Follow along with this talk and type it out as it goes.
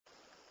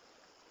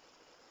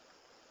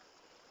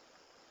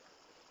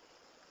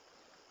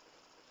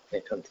I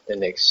come to the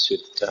next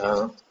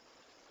sutta,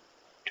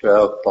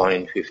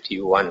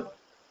 12.51.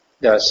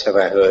 Thus have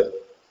I heard.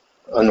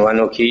 On one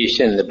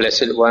occasion, the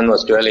Blessed One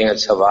was dwelling at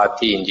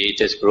Savatthi in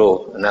Jeta's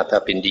Grove,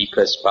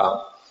 Anathapindika's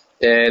park.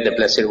 There the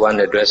Blessed One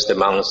addressed the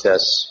monks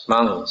as,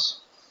 "Monks."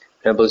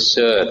 "Noble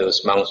sir,"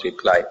 those monks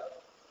replied.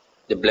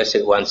 The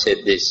Blessed One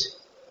said this,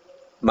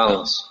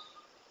 "Monks,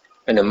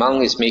 when a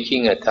monk is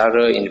making a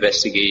thorough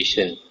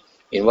investigation,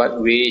 in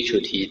what way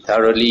should he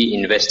thoroughly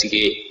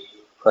investigate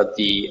for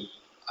the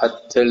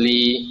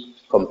utterly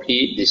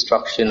complete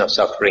destruction of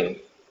suffering?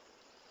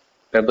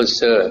 Noble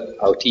sir,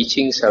 our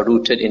teachings are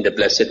rooted in the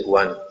Blessed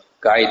One,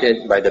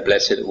 guided by the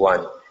Blessed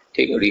One,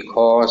 take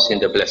recourse in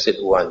the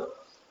Blessed One.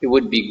 It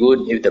would be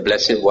good if the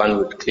Blessed One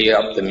would clear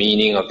up the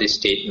meaning of this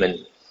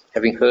statement.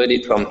 Having heard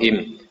it from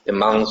him, the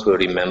monks will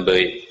remember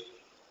it."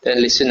 "Then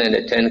listen and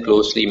attend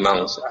closely,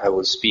 monks. I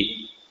will speak."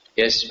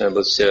 "Yes,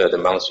 noble sir," the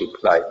monks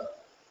replied.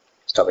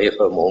 Stop here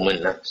for a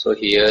moment. So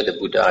here the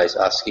Buddha is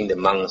asking the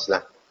monks,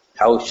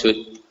 how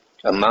should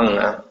a monk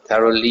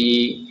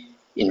thoroughly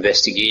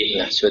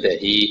investigate so that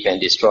he can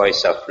destroy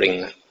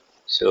suffering.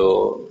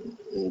 So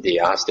they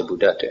asked the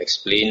Buddha to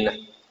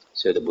explain.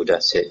 So the Buddha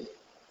said,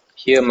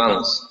 "Here,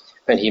 monks,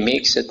 when he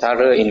makes a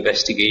thorough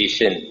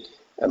investigation,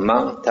 a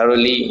monk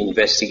thoroughly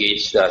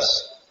investigates thus: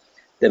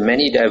 the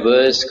many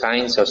diverse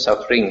kinds of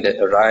suffering that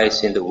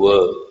arise in the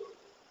world,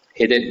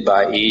 headed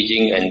by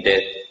aging and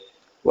death.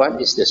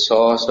 What is the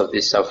source of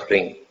this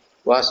suffering?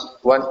 What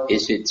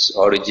is its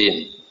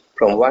origin?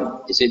 From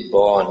what is it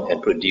born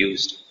and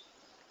produced?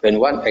 When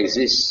what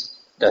exists,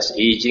 does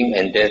aging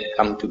and death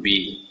come to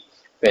be?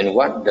 When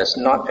what does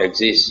not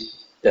exist,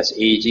 does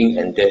aging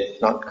and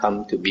death not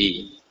come to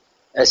be?"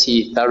 As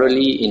he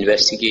thoroughly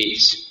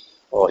investigates,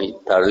 or he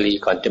thoroughly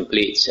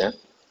contemplates,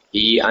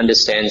 he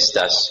understands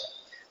thus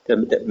the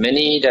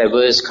many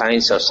diverse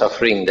kinds of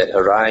suffering that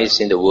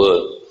arise in the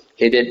world,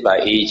 headed by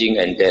aging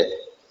and death.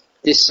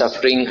 This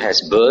suffering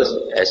has birth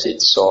as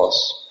its source,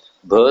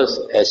 birth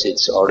as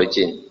its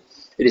origin.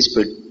 It is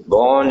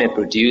born and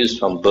produced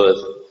from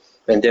birth.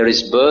 When there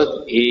is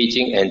birth,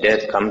 aging and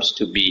death comes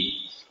to be.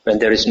 When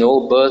there is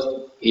no birth,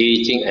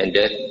 aging and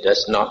death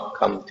does not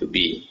come to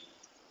be.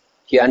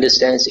 He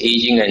understands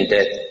aging and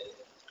death,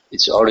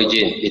 its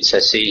origin, its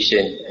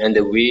cessation, and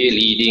the way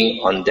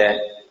leading on that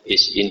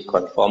is in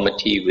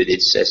conformity with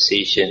its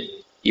cessation.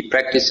 He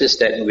practices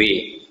that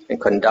way and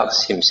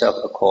conducts himself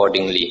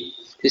accordingly.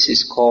 This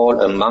is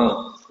called a monk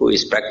who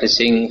is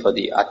practicing for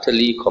the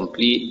utterly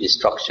complete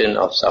destruction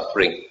of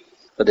suffering,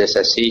 for the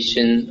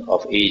cessation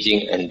of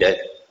aging and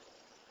death.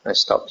 I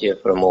stop here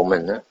for a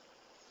moment.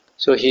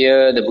 So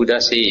here the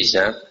Buddha says,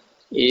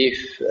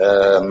 if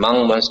a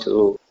monk wants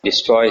to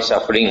destroy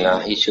suffering,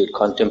 he should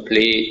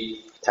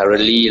contemplate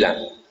thoroughly.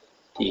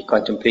 He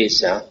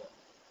contemplates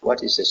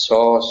what is the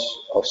source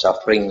of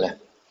suffering.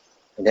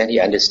 And then he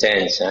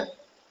understands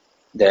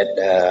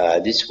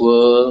that this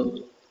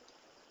world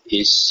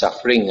is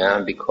suffering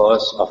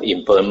because of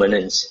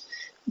impermanence.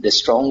 The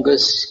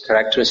strongest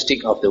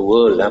characteristic of the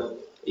world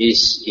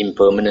is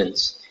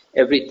impermanence.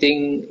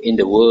 Everything in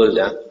the world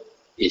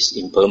is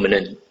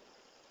impermanent.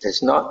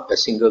 There's not a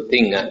single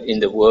thing in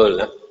the world,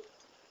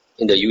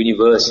 in the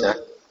universe,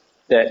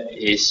 that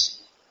is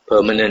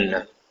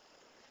permanent.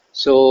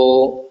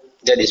 So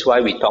that is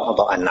why we talk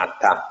about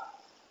anatta.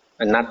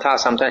 Anatta,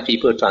 sometimes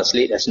people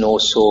translate as no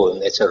soul.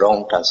 That's a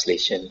wrong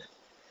translation.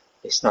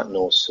 It's not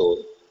no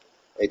soul.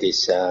 It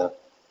is.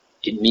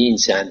 It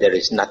means there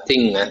is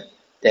nothing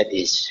that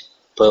is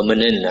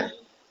permanent,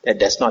 that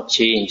does not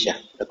change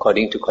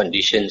according to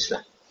conditions.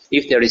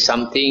 If there is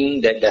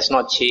something that does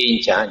not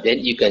change,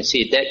 then you can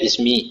say that is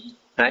me,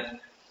 right?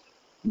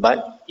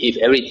 But if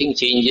everything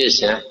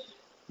changes,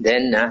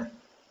 then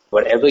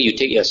whatever you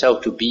take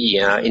yourself to be,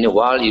 in a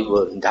while you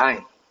will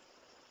die.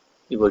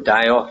 You will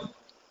die off,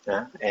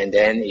 and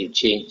then you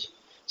change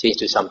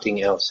to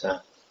something else.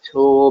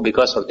 So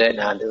because of that,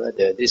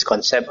 this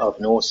concept of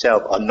no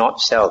self or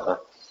not self,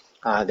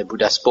 the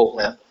Buddha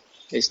spoke.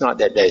 It's not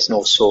that there is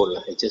no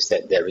soul. It's just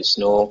that there is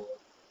no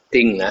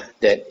thing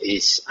that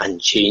is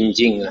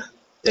unchanging.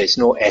 There is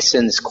no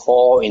essence,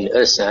 core in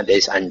us that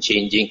is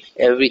unchanging.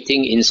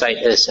 Everything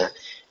inside us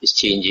is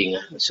changing.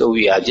 So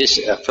we are just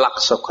a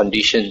flux of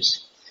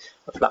conditions.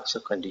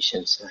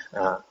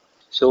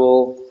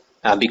 So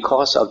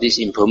because of this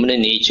impermanent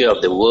nature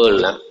of the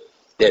world,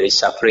 there is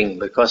suffering.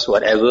 Because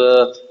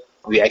whatever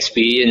we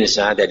experience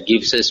that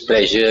gives us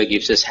pleasure,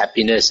 gives us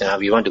happiness,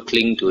 we want to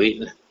cling to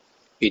it.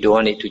 We don't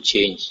want it to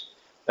change.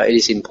 But it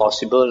is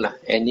impossible.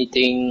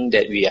 Anything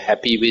that we are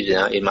happy with,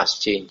 it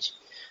must change.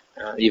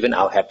 Even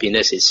our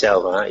happiness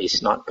itself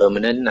is not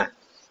permanent.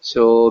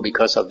 So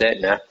because of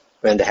that,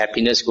 when the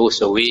happiness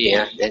goes away,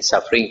 then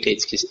suffering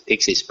takes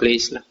its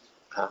place.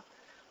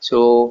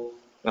 So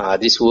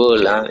this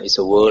world is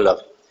a world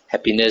of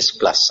happiness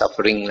plus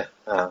suffering.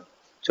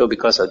 So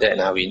because of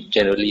that, we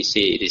generally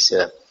say it is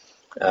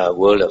a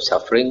world of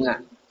suffering.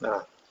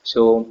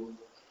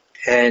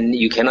 And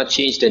you cannot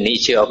change the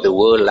nature of the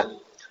world.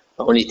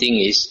 The only thing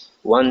is,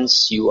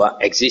 once you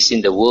exist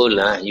in the world,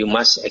 you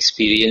must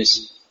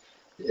experience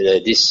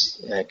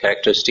this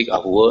characteristic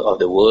of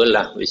the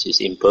world, which is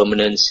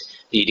impermanence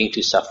leading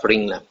to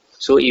suffering.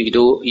 So if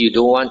you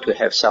don't want to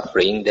have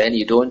suffering, then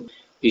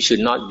you should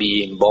not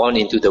be born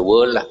into the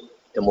world.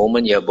 The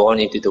moment you are born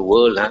into the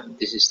world,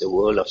 this is the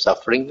world of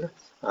suffering.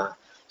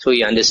 So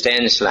he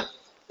understands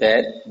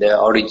that the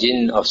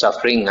origin of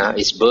suffering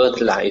is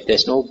birth. If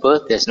there's no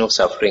birth, there's no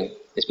suffering.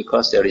 It's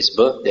because there is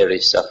birth, there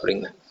is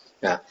suffering.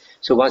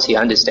 So once he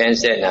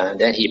understands that,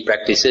 then he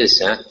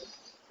practices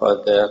for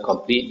the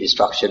complete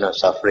destruction of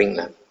suffering.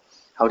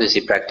 How does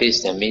he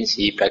practice? That means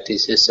he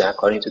practices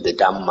according to the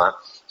Dhamma,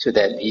 so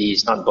that he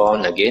is not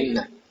born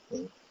again.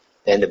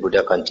 Then the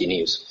Buddha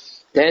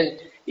continues. Then,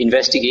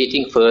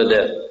 investigating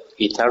further,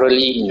 he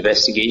thoroughly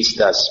investigates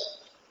thus.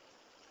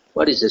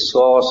 What is the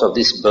source of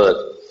this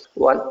birth?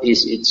 What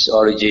is its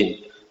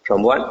origin?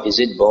 From what is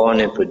it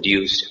born and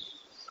produced?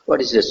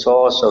 What is the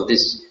source of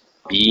this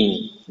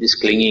being, this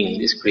clinging,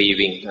 this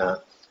craving?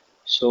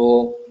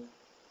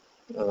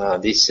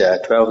 These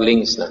 12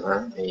 links,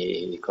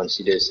 he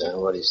considers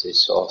what is the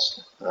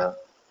source.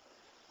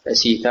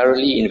 As he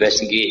thoroughly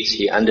investigates,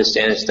 he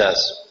understands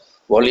thus.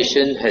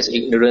 Volition has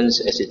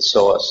ignorance as its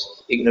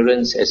source,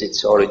 ignorance as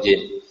its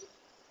origin.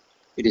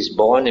 It is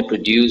born and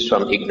produced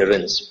from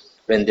ignorance.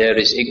 When there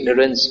is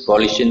ignorance,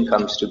 volition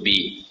comes to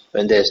be.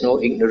 When there is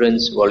no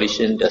ignorance,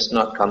 volition does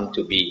not come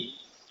to be.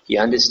 He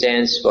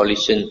understands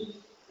volition,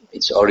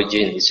 its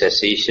origin, its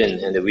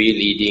cessation, and the way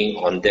leading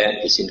on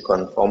that is in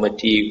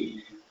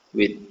conformity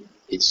with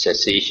its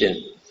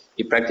cessation.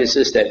 He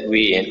practices that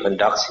way and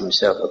conducts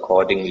himself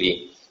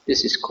accordingly.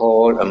 This is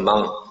called a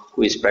monk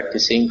who is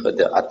practicing for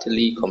the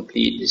utterly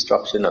complete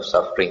destruction of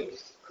suffering,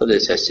 for the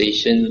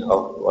cessation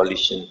of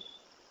volition.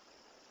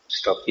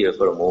 Stop here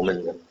for a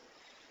moment.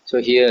 So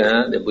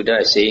here the Buddha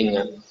is saying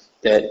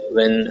that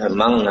when a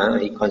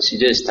monk he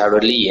considers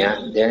thoroughly,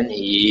 then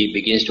he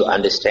begins to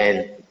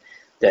understand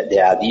that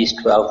there are these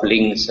 12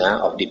 links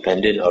of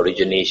dependent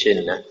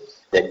origination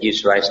that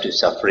gives rise to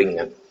suffering.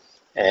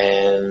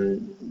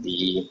 And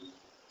the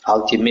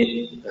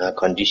ultimate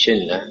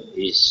condition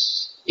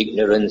is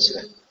ignorance.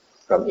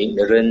 From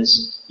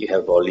ignorance you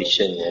have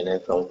volition, and then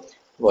from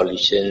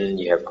volition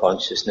you have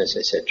consciousness,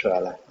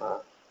 etc.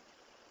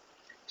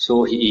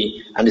 So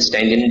he,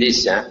 understanding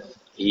this,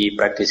 he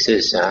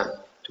practices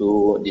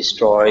to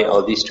destroy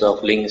all these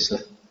 12 links.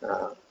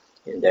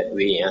 In that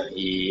way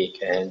he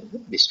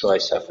can destroy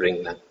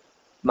suffering.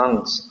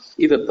 Monks,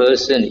 if a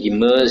person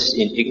immersed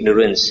in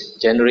ignorance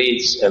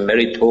generates a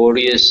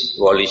meritorious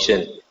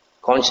volition,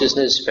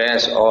 consciousness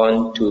fares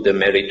on to the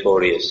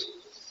meritorious.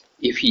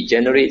 If he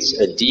generates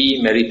a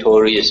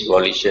demeritorious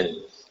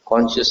volition,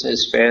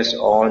 consciousness fares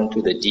on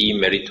to the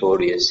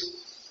demeritorious.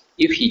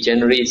 If he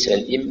generates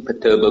an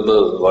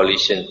imperturbable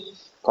volition,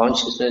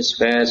 consciousness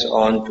fares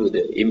on to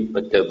the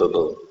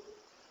imperturbable.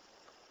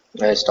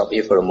 I stop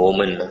here for a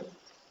moment.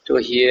 So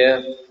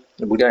here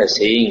the Buddha is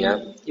saying,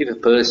 if a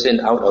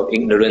person out of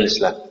ignorance,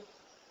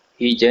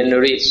 he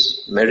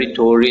generates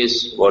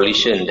meritorious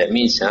volition, that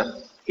means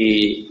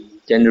he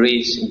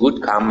generates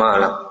good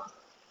karma.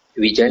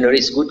 If he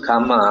generates good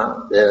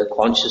karma, the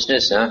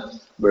consciousness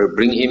will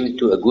bring him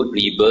to a good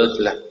rebirth.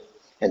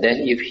 And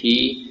then if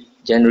he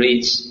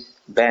generates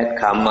bad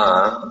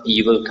karma,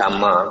 evil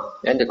karma,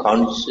 then the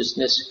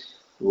consciousness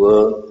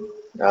will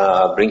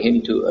bring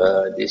him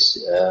to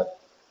this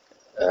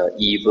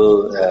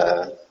evil,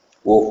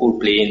 woeful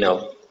plane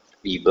of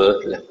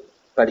rebirth.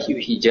 But if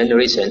he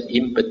generates an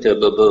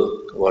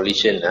imperturbable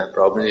volition,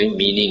 probably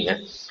meaning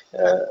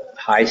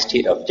high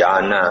state of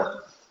jhana,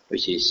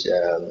 which is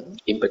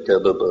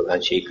imperturbable,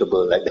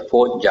 unshakable, like the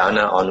fourth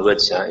jhana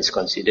onwards is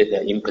considered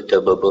an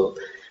imperturbable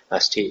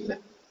state.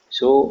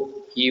 So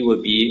he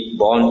will be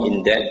born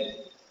in that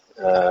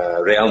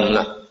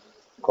realm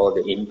called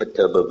the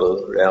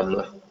imperturbable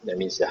realm. That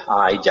means the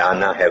high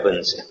jhana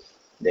heavens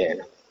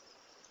there.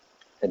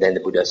 And then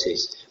the Buddha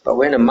says, but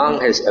when a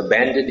monk has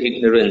abandoned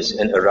ignorance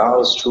and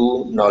aroused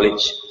true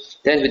knowledge,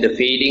 then with the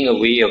fading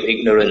away of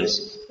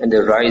ignorance and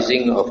the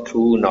rising of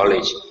true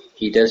knowledge,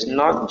 he does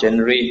not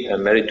generate a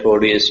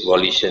meritorious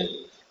volition,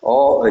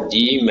 or a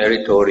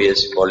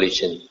demeritorious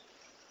volition,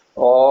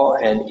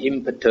 or an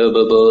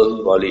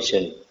imperturbable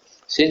volition.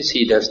 Since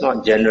he does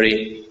not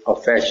generate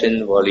or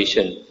fashion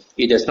volition,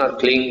 he does not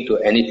cling to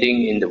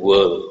anything in the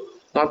world.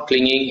 Not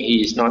clinging,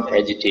 he is not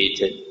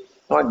agitated.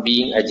 Not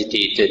being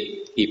agitated,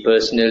 he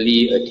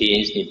personally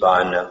attains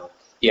Nibbana.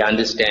 He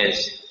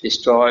understands,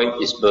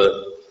 destroyed is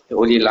birth. The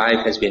holy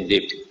life has been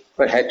lived.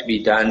 What had to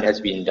be done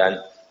has been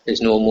done. There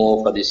is no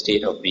more for this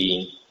state of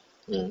being.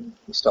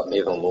 Stop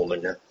here for a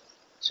moment.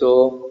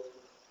 So,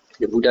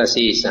 the Buddha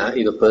says,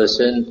 if a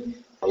person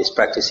is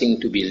practicing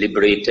to be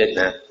liberated,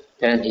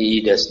 then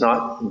he does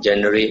not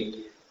generate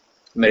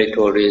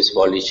meritorious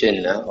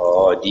volition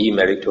or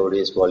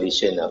demeritorious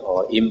volition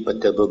or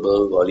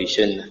imperturbable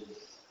volition.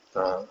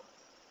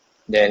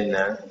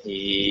 Then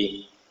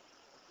he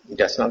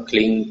does not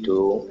cling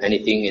to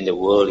anything in the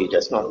world. He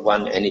does not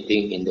want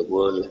anything in the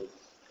world.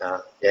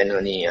 Then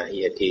only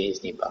he attains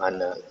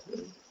Nibbana.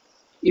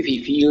 If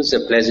he feels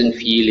a pleasant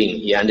feeling,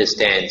 he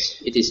understands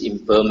it is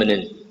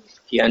impermanent.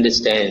 He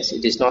understands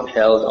it is not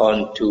held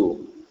on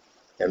to.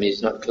 I mean,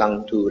 it's not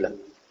clung to.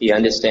 He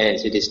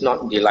understands it is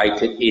not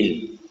delighted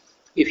in.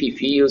 If he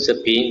feels a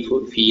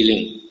painful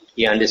feeling,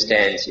 he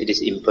understands it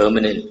is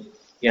impermanent.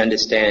 He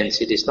understands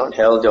it is not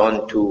held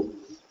on to.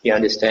 He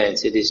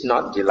understands it is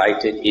not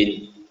delighted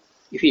in.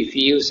 If he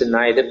feels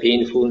neither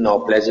painful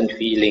nor pleasant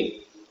feeling,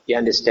 he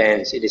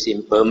understands it is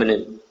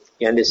impermanent.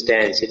 He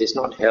understands it is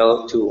not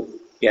held to.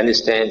 He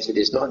understands it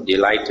is not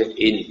delighted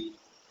in.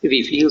 If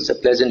he feels a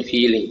pleasant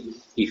feeling,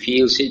 he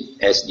feels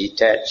it as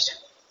detached.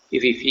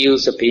 If he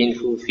feels a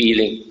painful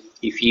feeling,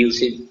 he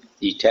feels it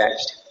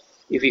detached.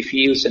 If he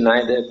feels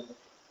neither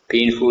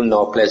painful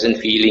nor pleasant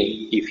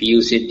feeling, he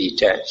feels it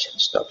detached.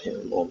 Stop here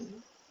a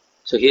moment.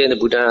 So here the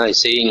Buddha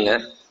is saying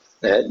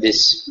that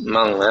this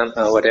monk,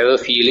 whatever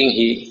feeling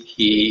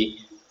he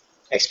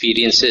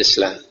experiences,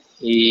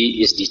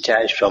 he is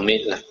detached from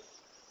it.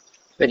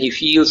 When he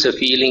feels a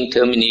feeling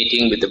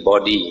terminating with the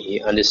body,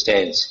 he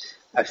understands,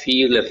 I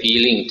feel a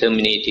feeling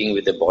terminating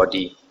with the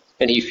body.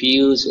 When he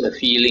feels a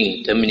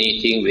feeling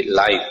terminating with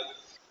life,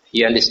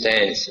 he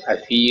understands, I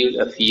feel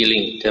a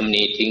feeling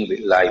terminating with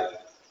life.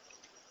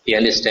 He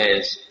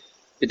understands,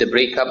 with the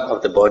breakup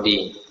of the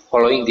body,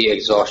 following the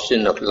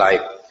exhaustion of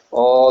life,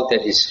 all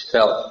that is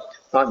felt,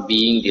 not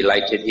being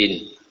delighted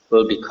in,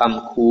 will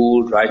become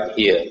cool right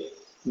here.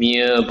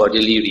 Mere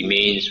bodily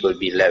remains will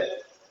be left.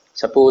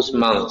 Suppose,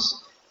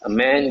 monks, a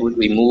man would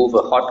remove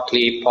a hot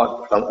clay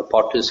pot from a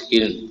potter's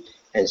kiln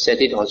and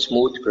set it on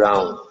smooth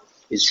ground.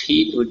 Its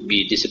heat would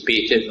be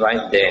dissipated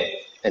right there,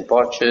 and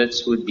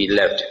potsherds would be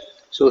left.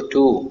 So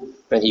too,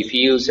 when he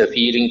feels a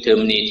feeling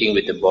terminating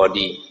with the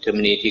body,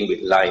 terminating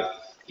with life,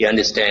 he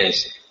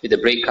understands, with the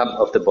breakup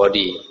of the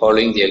body,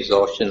 following the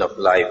exhaustion of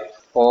life,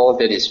 all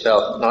that is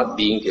felt, not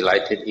being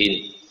delighted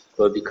in,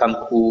 will become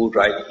cool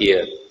right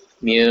here.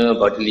 Mere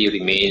bodily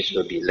remains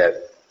will be left.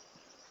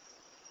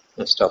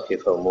 Let's stop here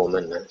for a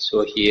moment.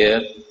 So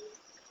here,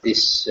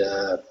 this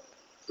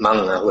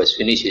monk who has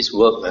finished his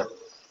work,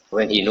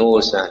 when he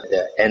knows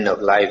the end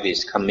of life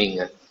is coming,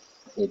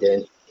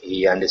 then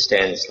he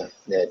understands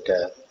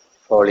that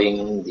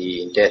following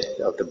the death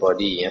of the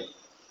body,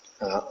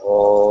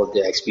 all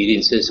the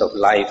experiences of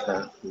life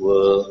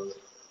will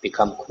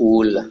become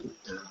cool.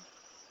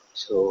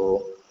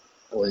 So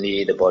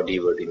only the body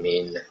will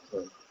remain.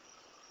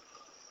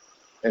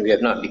 And we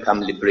have not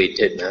become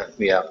liberated.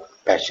 We are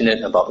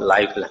passionate about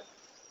life.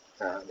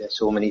 There are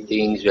so many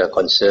things we are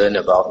concerned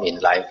about in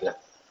life.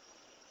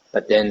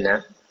 But then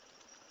a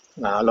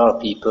lot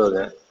of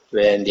people,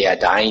 when they are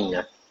dying,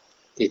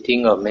 they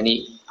think of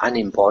many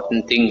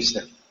unimportant things.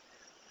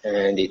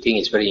 And they think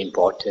it's very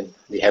important.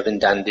 They haven't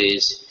done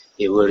this.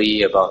 They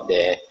worry about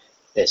their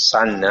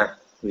son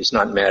who is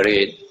not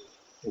married.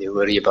 They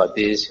worry about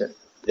this.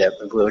 They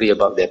worry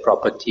about their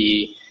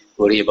property,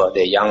 worry about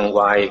their young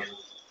wife,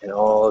 and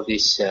all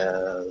these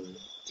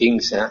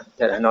things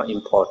that are not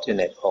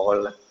important at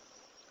all.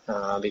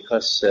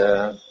 Because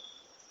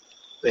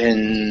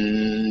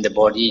when the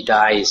body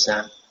dies,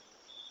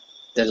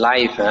 the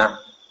life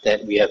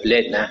that we have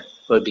led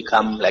will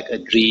become like a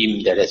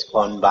dream that has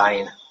gone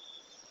by.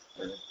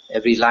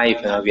 Every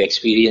life we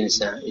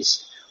experience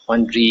is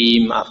one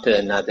dream after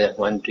another,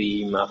 one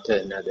dream after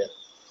another.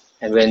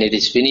 And when it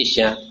is finished,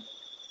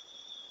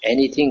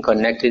 anything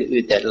connected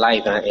with that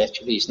life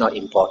actually is not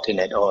important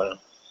at all.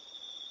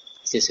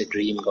 It's just a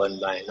dream gone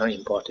by, not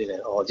important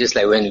at all. Just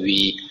like when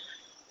we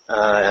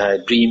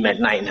dream at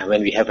night,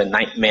 when we have a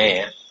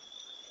nightmare,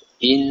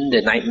 in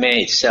the nightmare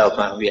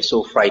itself, we are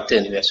so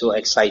frightened, we are so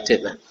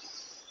excited,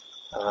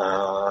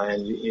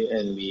 and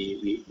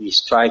we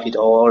strive with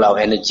all our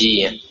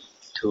energy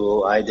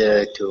to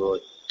either to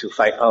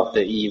fight off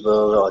the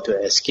evil or to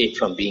escape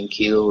from being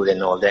killed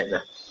and all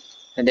that.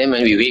 And then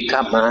when we wake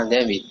up,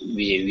 then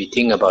we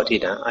think about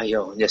it.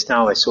 Just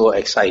now I was so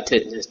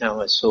excited, just now I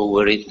was so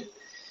worried.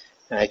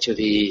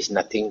 Actually, it's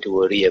nothing to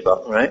worry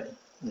about, right?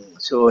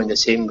 So in the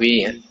same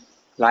way,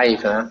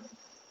 life,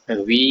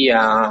 when we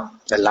are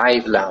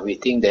alive, we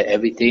think that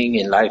everything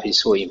in life is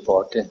so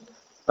important.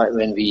 But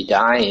when we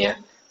die,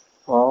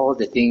 all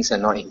the things are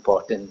not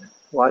important.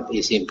 What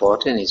is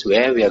important is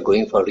where we are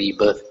going for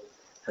rebirth.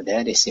 And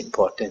that is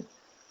important.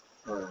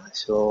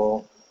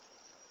 So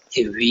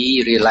if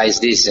we realize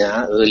this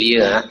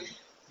earlier,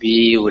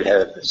 we would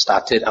have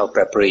started our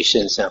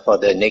preparations for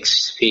the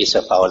next phase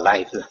of our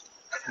life.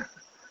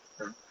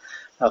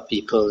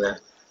 People,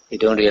 they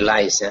don't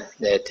realize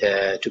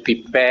that to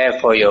prepare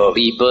for your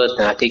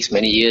rebirth takes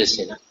many years,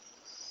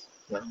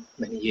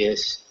 many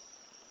years.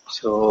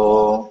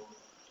 So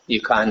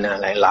you can't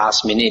like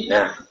last minute,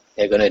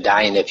 they're going to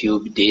die in a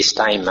few days'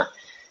 time.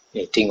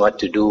 You think what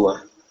to do.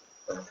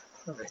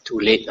 Too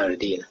late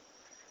already.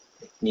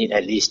 Need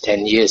at least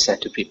 10 years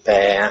to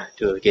prepare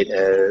to get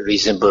a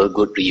reasonable,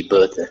 good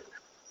rebirth.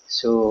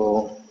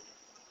 So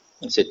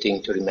it's a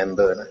thing to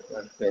remember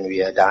when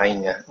we are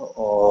dying.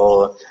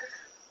 All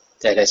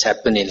that has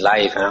happened in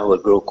life will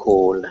grow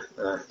cold.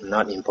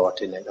 Not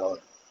important at all.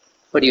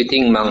 What do you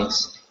think,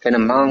 monks? Can a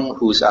monk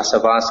whose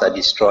asavas are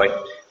destroyed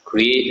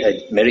create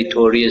a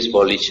meritorious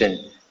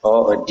volition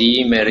or a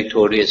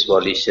demeritorious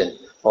volition,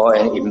 or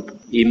an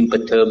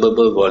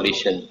imperturbable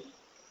volition?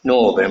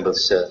 No, Venerable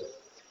Sir.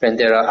 When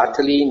there are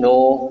utterly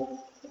no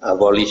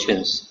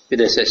volitions, with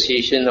the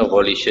cessation of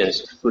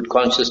volitions, would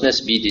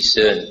consciousness be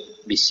discerned,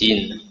 be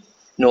seen?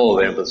 No,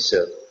 Venerable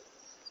Sir.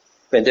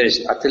 When there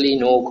is utterly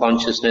no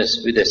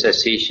consciousness, with the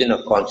cessation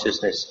of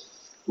consciousness,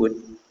 would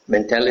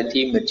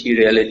mentality,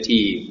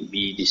 materiality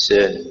be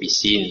discerned, be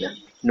seen?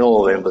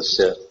 No, Venerable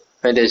Sir.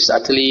 When there is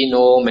utterly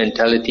no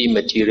mentality,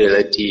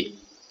 materiality,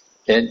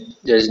 then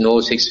there is no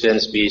six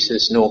sense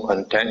basis, no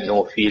contact,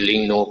 no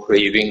feeling, no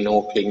craving,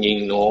 no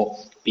clinging, no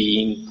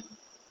being,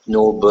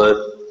 no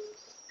birth.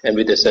 And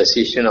with the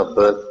cessation of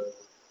birth,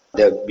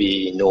 there will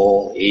be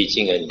no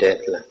aging and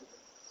death.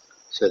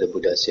 So the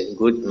Buddha said,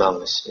 good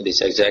monks, it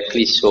is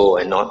exactly so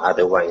and not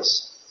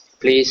otherwise.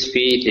 Place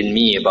faith in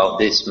me about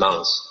this,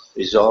 monks.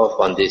 Resolve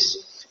on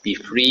this. Be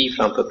free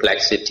from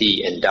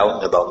perplexity and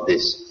doubt about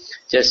this.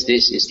 Just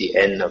this is the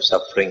end of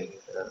suffering.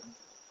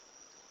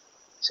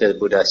 So the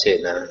Buddha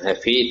said,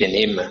 have faith in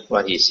him.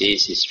 What he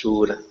says is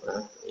true.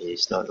 He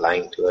is not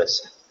lying to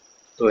us.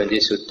 So in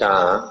this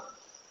sutta,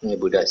 the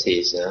Buddha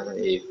says,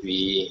 if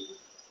we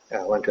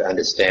want to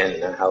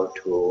understand how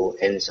to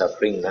end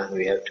suffering,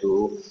 we have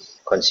to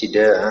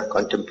consider,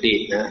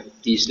 contemplate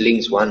these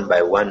links one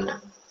by one.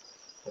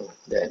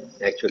 That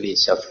actually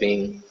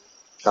suffering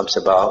comes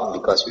about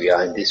because we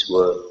are in this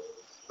world.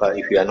 But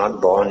if we are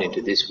not born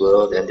into this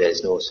world, then there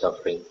is no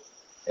suffering.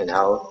 And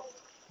how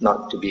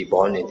not to be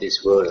born in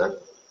this world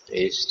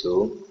is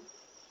to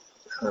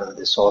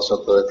the source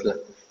of birth,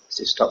 is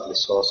to stop the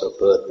source of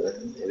birth,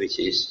 which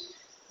is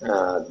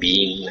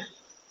being.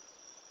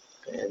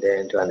 And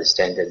then to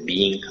understand that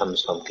being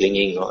comes from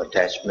clinging or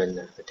attachment,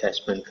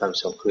 attachment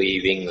comes from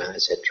craving,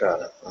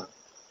 etc.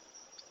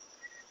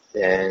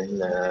 Then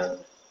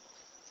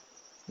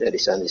that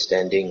is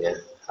understanding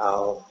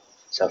how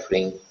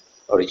suffering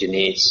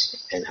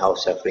originates and how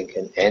suffering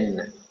can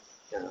end.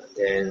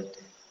 Then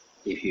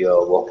if you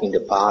are walking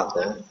the path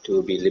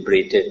to be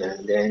liberated,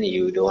 then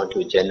you don't want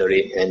to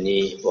generate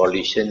any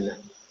volition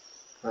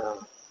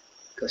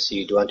because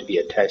you don't want to be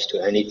attached to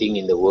anything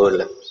in the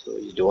world. So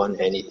you don't want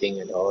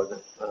anything at all.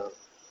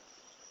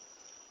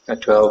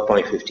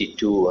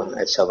 12.52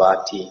 at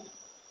Savatthi.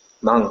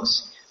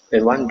 Monks,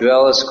 when one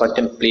dwells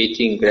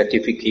contemplating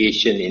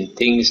gratification in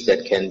things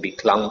that can be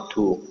clung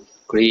to,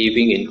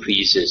 craving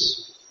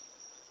increases.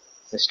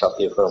 Let's stop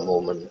here for a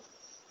moment.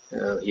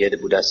 Here the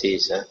Buddha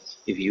says,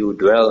 if you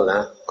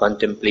dwell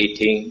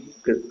contemplating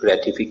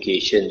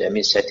gratification, that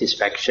means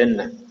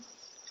satisfaction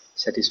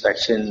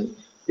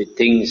with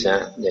things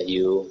that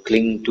you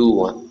cling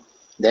to,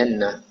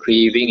 then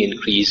craving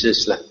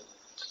increases.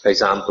 For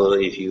example,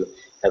 if you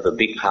have a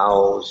big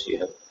house, you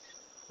have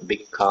a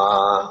big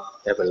car,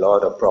 you have a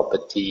lot of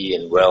property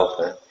and wealth,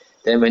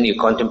 then when you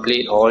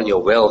contemplate all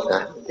your wealth,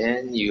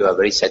 then you are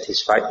very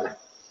satisfied.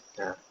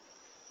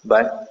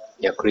 But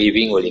your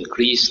craving will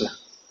increase.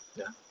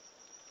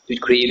 With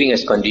craving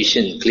as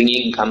condition,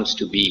 clinging comes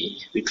to be.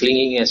 With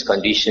clinging as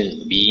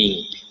condition,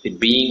 being. With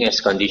being as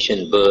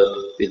condition,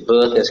 birth. With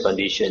birth as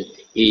condition,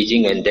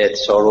 aging and death,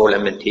 sorrow,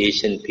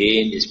 lamentation,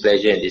 pain,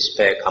 displeasure and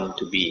despair come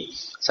to be.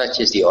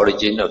 Such is the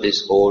origin of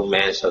this whole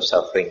mass of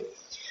suffering.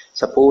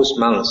 Suppose,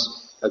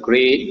 monks, a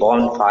great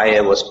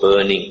bonfire was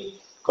burning,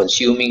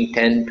 consuming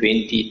 10,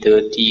 20,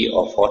 30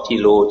 or 40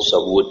 loads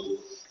of wood,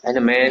 and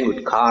a man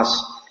would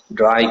cast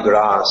dry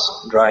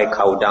grass, dry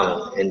cow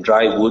dung and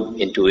dry wood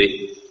into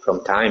it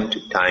from time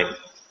to time.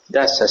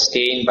 Thus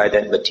sustained by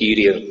that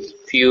material,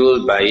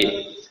 fueled by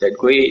it, that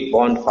great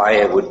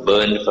bonfire would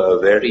burn for a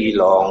very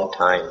long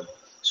time.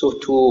 So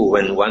too,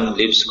 when one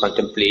lives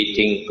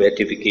contemplating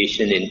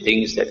gratification in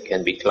things that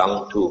can be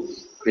clung to,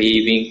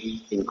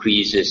 craving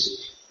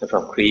increases. And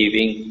from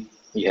craving,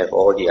 you have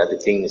all the other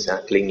things,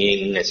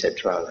 clinging,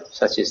 etc.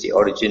 Such is the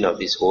origin of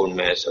this whole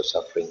mass of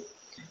suffering.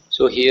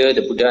 So here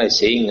the Buddha is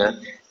saying,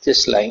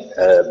 just like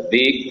a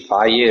big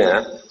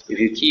fire, if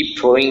you keep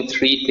throwing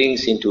three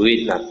things into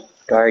it,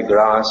 dry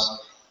grass,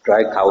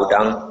 dry cow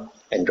dung,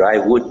 and dry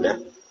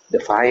wood, the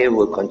fire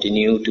will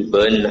continue to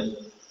burn.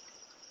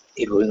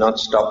 It will not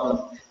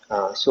stop.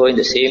 So in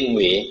the same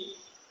way,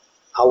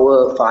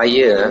 our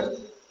fire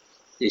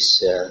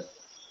is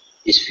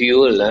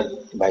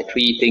fueled by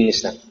three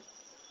things.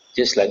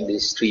 Just like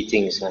these three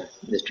things.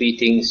 The three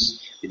things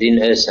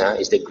within us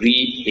is the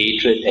greed,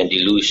 hatred, and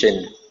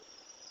delusion.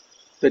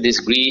 So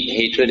this greed,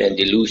 hatred, and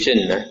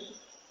delusion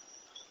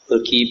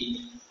will keep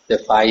the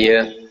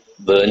fire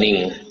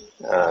burning,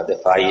 the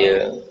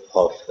fire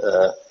of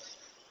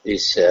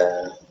this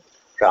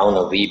round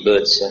of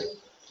rebirths,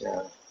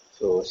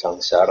 so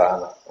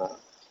samsara.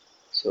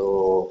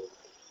 So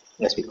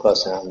that's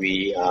because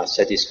we are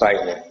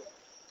satisfied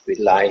with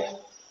life,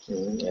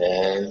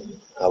 and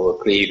our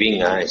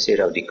craving, instead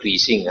of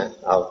decreasing,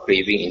 our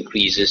craving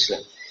increases.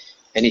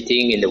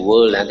 Anything in the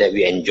world that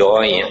we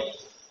enjoy,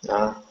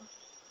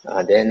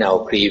 then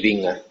our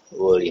craving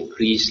will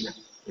increase.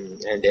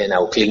 And then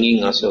our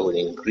clinging also will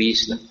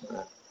increase.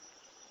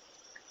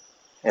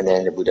 And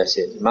then the Buddha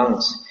said,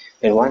 monks,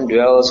 when one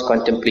dwells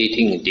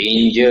contemplating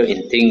danger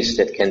in things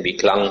that can be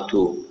clung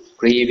to,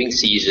 craving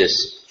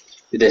ceases.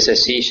 With the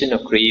cessation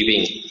of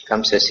craving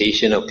comes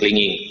cessation of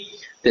clinging.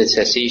 The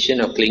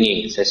cessation of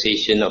clinging,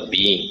 cessation of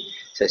being,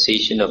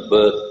 cessation of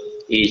birth,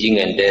 aging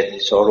and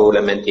death, sorrow,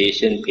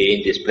 lamentation,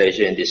 pain,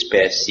 displeasure and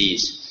despair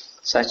cease.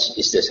 Such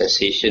is the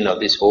cessation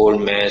of this whole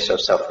mass of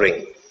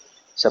suffering.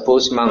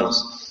 Suppose,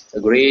 monks, a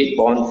great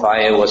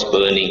bonfire was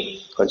burning,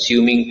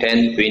 consuming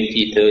 10,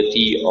 20,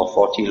 30 or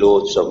 40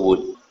 loads of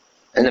wood,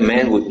 and a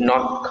man would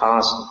not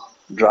cast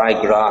dry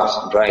grass,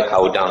 dry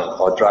cow dung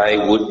or dry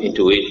wood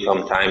into it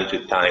from time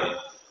to time.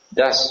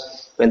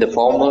 Thus, when the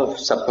former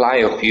supply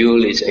of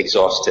fuel is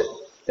exhausted,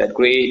 that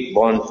great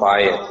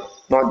bonfire,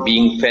 not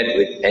being fed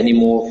with any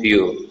more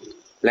fuel,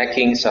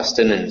 lacking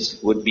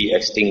sustenance, would be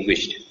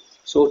extinguished.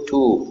 So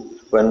too,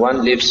 when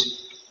one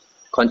lives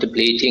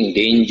contemplating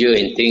danger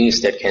in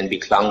things that can be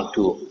clung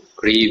to,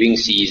 craving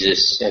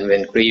ceases, and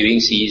when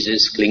craving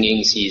ceases,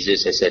 clinging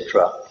ceases,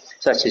 etc.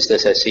 Such is the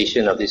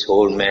cessation of this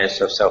whole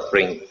mass of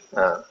suffering.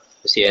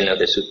 That's the end of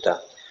the sutta.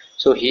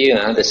 So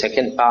here, the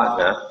second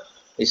part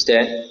is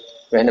that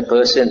when a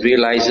person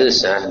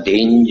realizes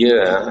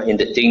danger in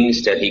the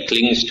things that he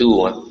clings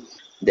to,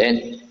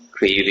 then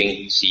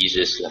craving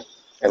ceases.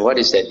 And what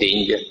is that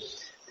danger?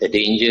 The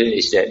danger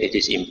is that it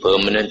is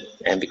impermanent,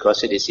 and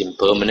because it is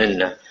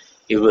impermanent,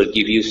 it will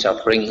give you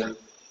suffering.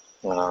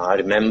 I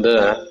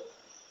remember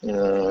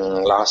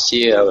last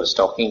year I was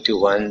talking to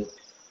one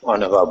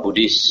of our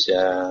Buddhist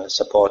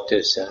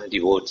supporters,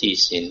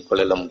 devotees in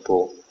Kuala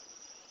Lumpur.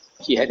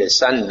 He had a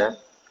son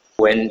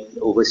who went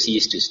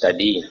overseas to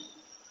study,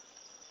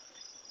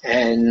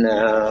 and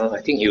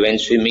I think he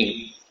went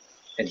swimming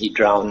and he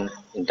drowned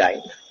and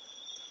died.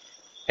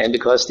 And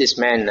because this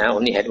man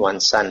only had one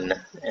son,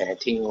 I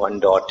think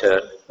one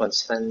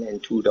son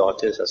and 2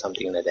 daughters or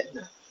something like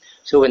that.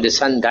 So when the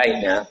son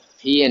died,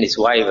 he and his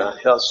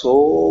wife felt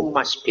so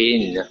much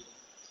pain,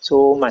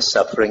 so much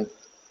suffering.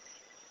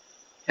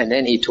 And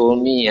then he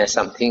told me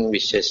something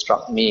which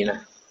struck me.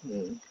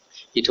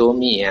 He told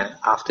me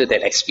after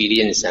that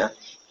experience,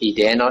 he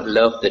dare not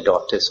love the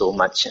daughter so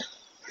much.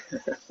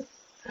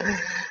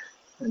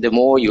 The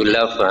more you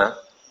love,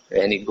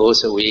 when it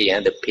goes away,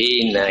 the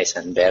pain is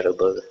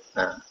unbearable.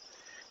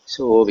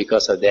 So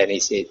because of that, he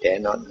said, dare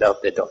not love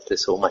the daughter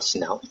so much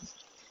now.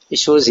 It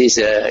shows he's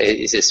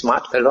a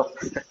smart fellow.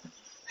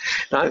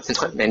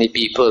 Not many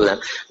people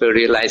will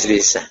realize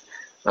this.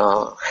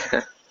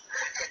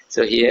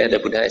 So here the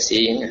Buddha is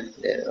saying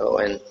that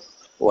when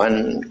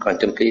one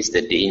contemplates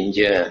the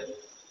danger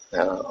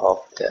of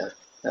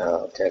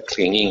the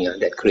clinging,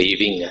 that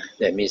craving,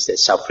 that means that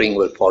suffering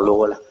will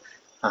follow.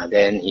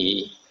 Then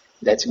he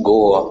lets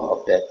go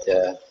of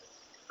that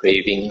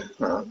craving.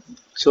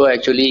 So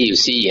actually you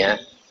see,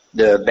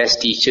 the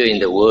best teacher in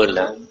the world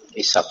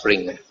is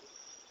suffering.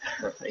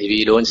 If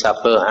we don't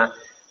suffer,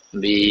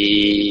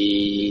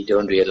 we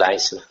don't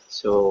realize.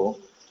 So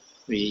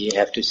we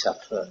have to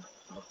suffer.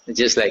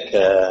 Just like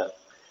a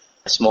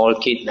small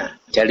kid,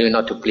 tell you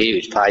not to play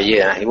with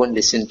fire, he won't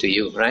listen to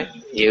you, right?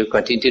 He will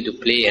continue to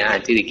play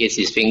until he gets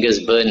his fingers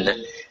burned.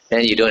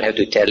 Then you don't have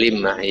to tell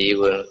him, he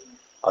will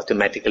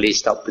automatically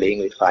stop playing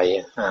with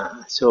fire.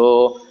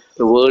 So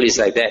the world is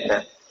like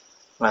that.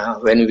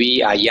 When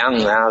we are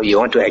young, we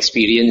want to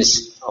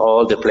experience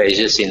all the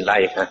pleasures in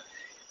life.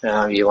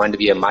 We want to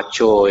be a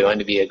macho, we want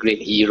to be a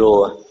great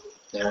hero,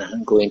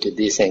 go into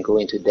this and go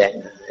into that.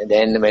 And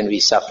then when we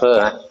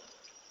suffer,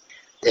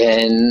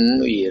 then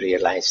we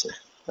realize.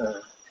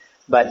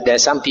 But there are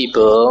some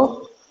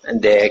people,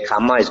 and their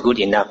karma is good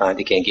enough,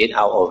 they can get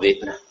out of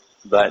it.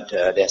 But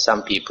there are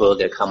some people,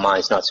 their karma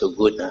is not so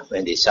good.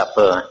 When they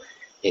suffer,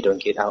 they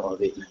don't get out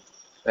of it.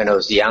 When I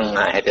was young,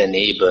 I had a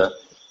neighbor,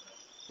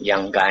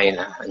 young guy,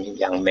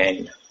 young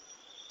man.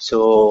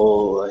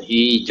 So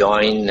he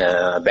joined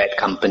a bad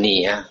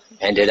company,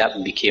 ended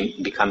up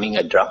becoming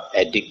a drug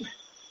addict.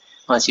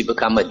 Once you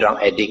become a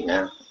drug addict,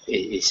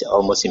 it's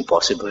almost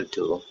impossible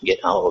to get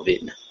out of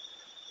it.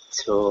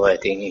 So I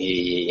think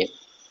he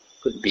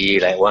could be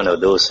like one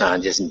of those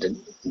just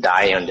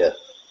die on the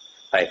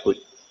 5-foot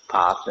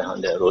path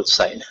on the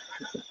roadside.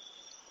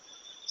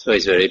 So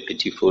it's very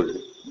pitiful.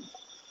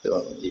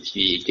 So if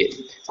he get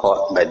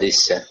caught by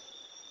this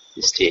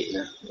state,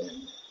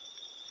 then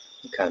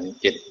he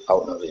can't get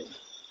out of it.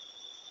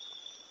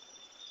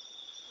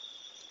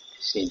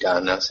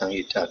 Nidana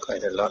Samhita,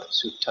 quite a lot of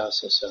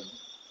suttas also.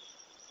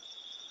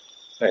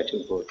 Try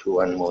to go to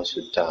one more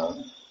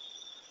sutta.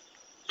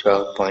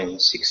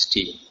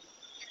 12.60.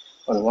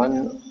 On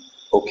one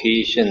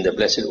occasion, the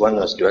Blessed One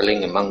was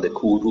dwelling among the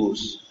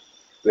Kurus,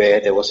 where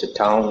there was a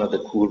town of the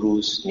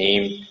Kurus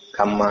named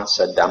Kamma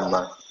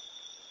Sadamma.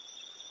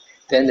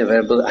 Then the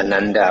Venerable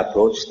Ananda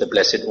approached the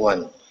Blessed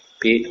One,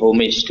 paid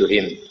homage to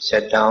him,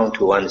 sat down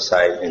to one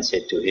side and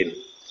said to him,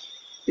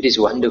 "It is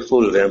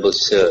wonderful, Venerable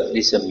Sir, it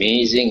is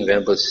amazing,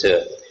 Venerable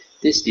Sir.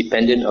 This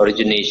dependent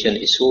origination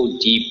is so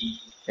deep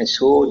and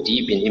so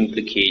deep in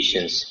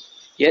implications.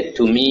 Yet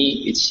to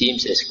me it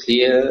seems as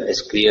clear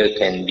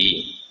can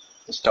be."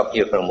 Stop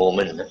here for a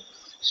moment.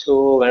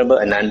 So Venerable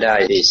Ananda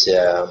is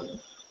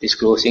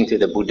disclosing to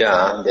the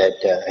Buddha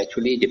that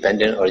actually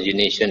dependent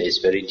origination is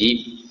very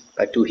deep,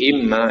 But to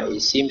him,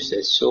 it seems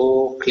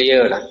so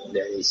clear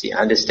that he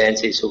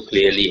understands it so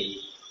clearly.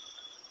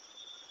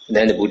 And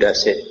then the Buddha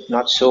said,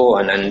 not so,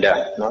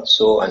 Ananda, not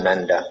so,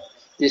 Ananda.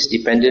 This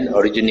dependent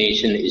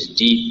origination is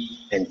deep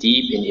and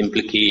deep in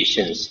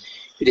implications.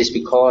 It is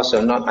because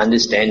of not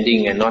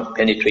understanding and not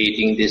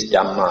penetrating this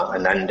Dhamma,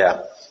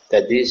 Ananda,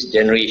 that this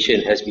generation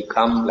has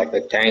become like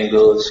a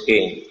tangled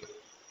skein,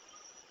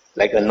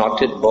 like a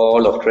knotted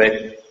ball of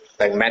thread,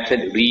 like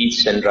matted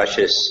reeds and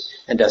rushes,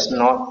 and does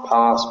not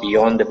pass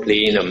beyond the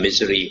plane of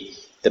misery,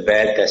 the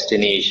bad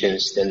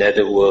destinations, the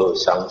netherworld,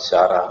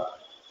 samsara.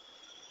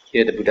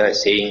 Here the Buddha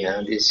is saying,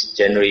 this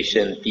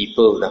generation,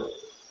 people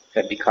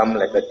have become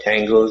like a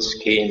tangled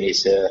skein,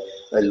 is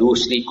a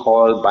loosely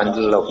called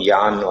bundle of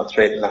yarn or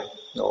thread,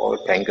 all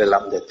tangled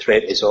up. The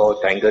thread is all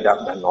tangled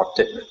up and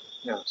knotted.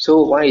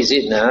 So why is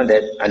it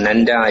that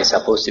Ananda is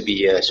supposed to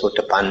be a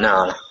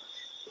Sotapanna?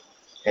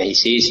 And he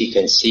says he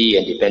can see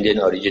independent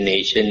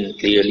origination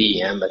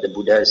clearly, but the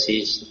Buddha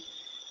says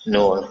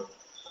no.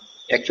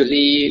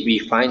 Actually, we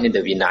find in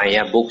the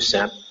Vinaya books,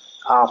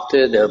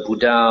 after the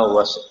Buddha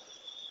was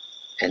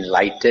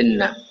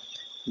enlightened,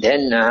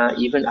 then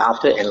even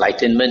after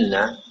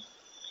enlightenment,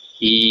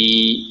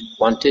 he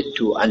wanted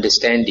to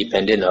understand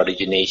dependent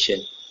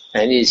origination.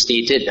 And he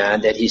stated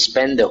that he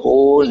spent the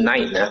whole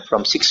night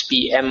from 6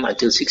 p.m.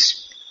 until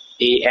 6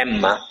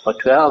 a.m. For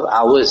 12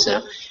 hours.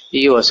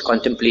 He was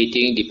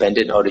contemplating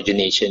dependent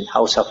origination,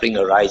 how suffering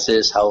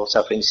arises, how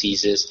suffering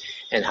ceases,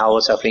 and how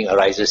suffering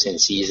arises and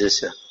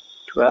ceases.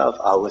 12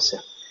 hours.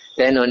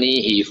 Then only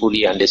he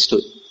fully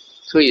understood.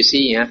 So you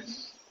see, even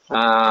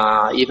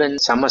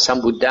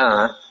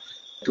Sammasambuddha,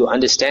 to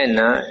understand,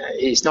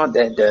 it's not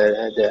that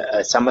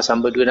the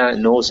Sammasambuddha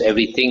knows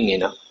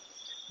everything,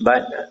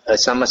 but a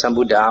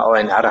Sammasambuddha or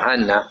an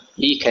Arahant,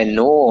 he can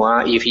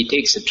know if he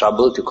takes the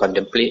trouble to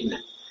contemplate.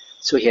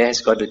 So he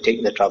has got to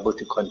take the trouble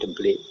to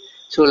contemplate.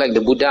 So like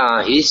the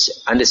Buddha,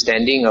 his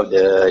understanding of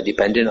the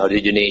dependent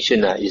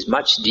origination is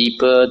much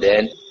deeper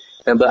than,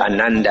 remember,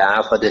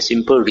 Ananda, for the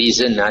simple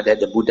reason that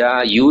the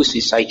Buddha used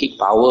his psychic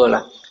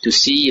power to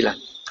see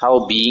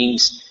how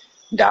beings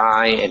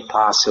die and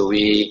pass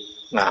away,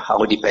 how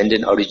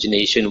dependent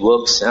origination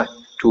works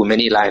through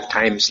many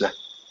lifetimes.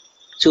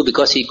 So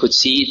because he could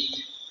see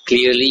it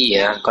clearly,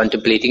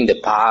 contemplating the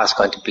past,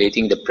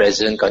 contemplating the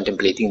present,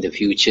 contemplating the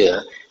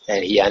future,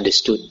 and he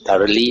understood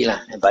thoroughly,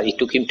 but it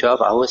took him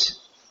 12 hours.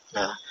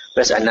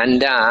 Whereas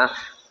Ananda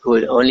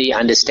could only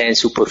understand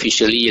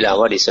superficially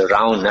what is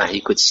around.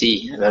 He could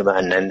see, remember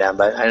Ananda,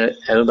 but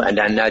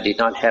Ananda did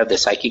not have the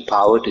psychic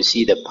power to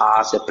see the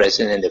past, the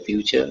present, and the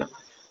future.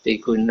 They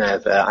couldn't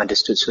have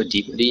understood so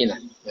deeply.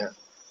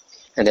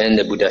 And then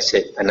the Buddha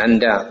said,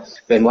 Ananda,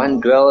 when one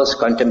dwells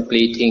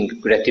contemplating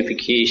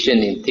gratification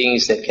in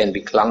things that can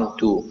be clung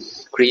to,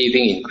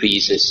 craving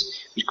increases.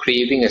 With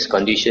craving as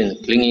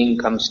condition, clinging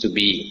comes to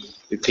be.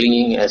 With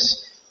clinging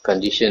as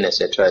condition,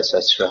 etc.,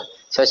 etc.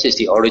 Such is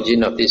the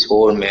origin of this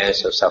whole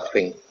mass of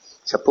suffering.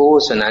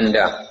 Suppose,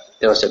 Ananda,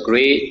 there was a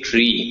great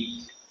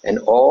tree, and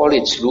all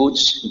its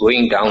roots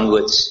going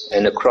downwards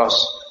and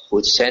across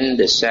would send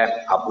the sap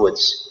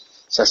upwards.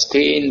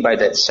 Sustained by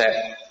that sap,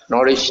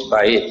 nourished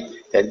by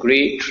it, that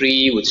great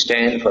tree would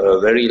stand for a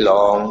very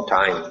long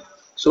time.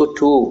 So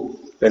too,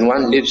 when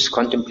one lives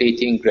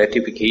contemplating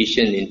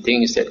gratification in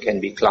things that can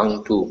be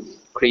clung to,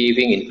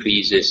 craving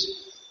increases.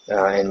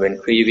 And when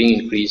craving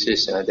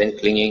increases, then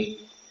clinging,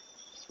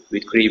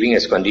 with craving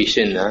as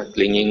condition,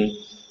 clinging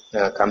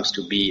comes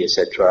to be,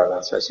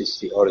 etc. Such is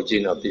the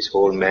origin of this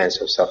whole mass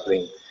of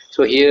suffering.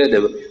 So here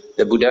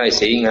the Buddha is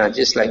saying,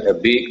 just like a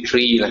big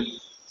tree,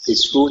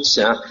 its roots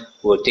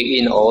will take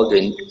in all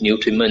the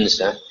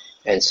nutriments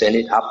and send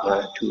it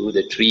up to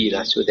the tree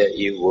so that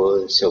it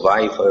will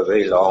survive for a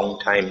very long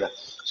time.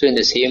 So in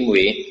the same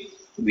way,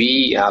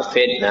 we are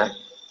fed,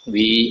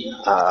 we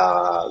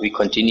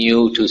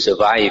continue to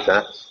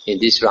survive in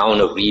this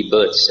round of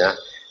rebirths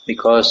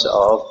because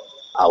of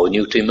our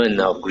nutriment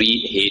of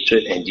greed,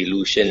 hatred and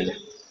delusion.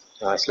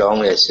 As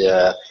long as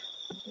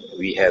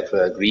we have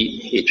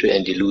greed, hatred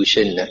and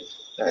delusion,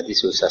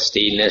 this will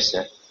sustain us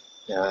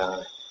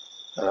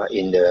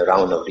in the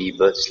round of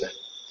rebirths.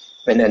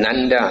 When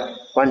Ananda,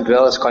 one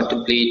dwells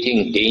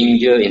contemplating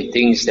danger in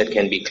things that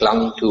can be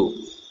clung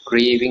to,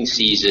 craving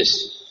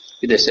ceases.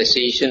 With the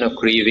cessation of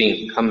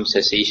craving comes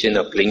cessation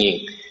of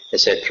clinging,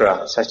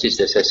 etc. Such is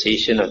the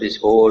cessation of this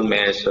whole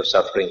mass of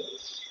suffering.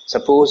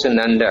 Suppose,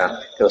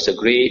 Ananda, there was a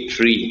great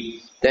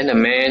tree. Then a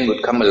man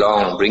would come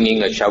along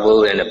bringing a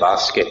shovel and a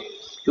basket.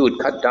 He would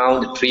cut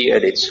down the tree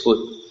at its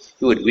foot.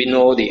 He would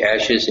winnow the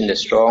ashes in the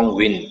strong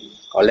wind,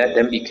 or let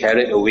them be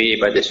carried away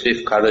by the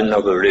swift current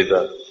of a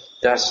river.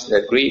 Thus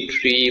the great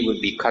tree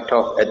would be cut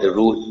off at the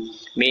root,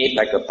 made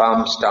like a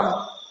palm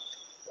stump,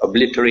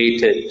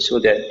 obliterated so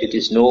that it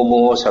is no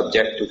more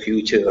subject to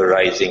future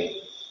arising.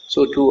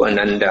 So too,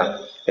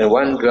 Ananda, when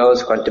one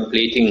dwells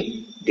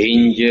contemplating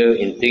danger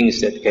in things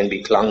that can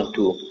be clung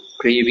to,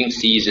 craving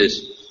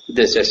ceases. With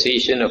the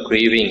cessation of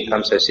craving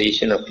comes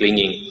cessation of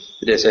clinging.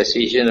 With the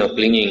cessation of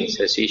clinging,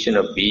 cessation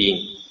of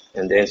being,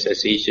 and then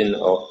cessation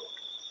of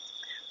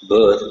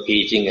birth,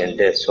 aging and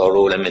death,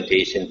 sorrow,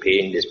 lamentation,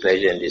 pain,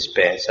 displeasure and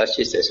despair. Such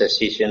is the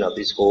cessation of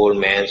this whole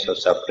mass of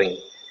suffering.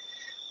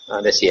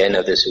 That's the end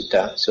of the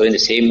sutta. So in the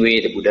same way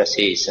the Buddha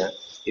says,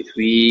 if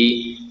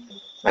we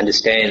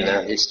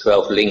understand these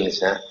 12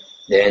 links,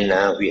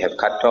 then we have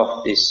cut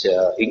off this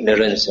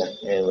ignorance,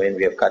 and when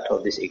we have cut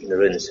off this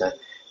ignorance,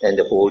 then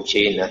the whole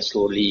chain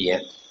slowly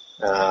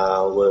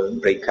will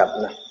break up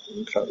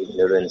from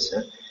ignorance,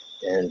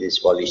 and this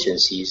volition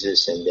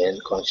ceases, and then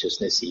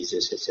consciousness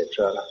ceases,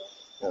 etc.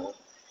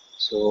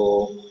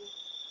 So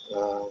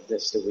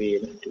that's the way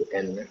to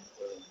end.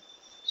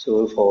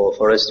 So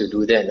for us to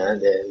do that,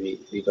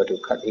 we got to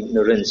cut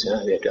ignorance.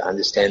 We have to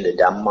understand the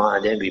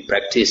Dhamma. Then we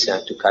practice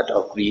to cut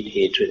off greed,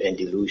 hatred, and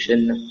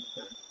delusion.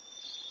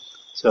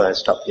 So I'll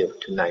stop here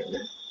tonight.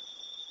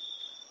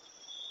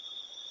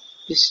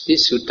 This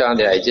sutta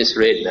that I just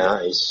read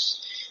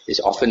is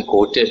often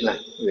quoted,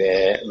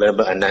 where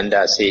Venerable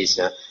Ananda says,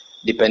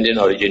 dependent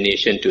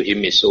origination to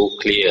him is so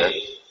clear,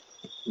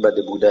 but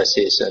the Buddha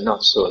says,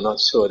 not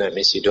so. That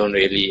means you don't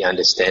really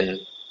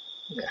understand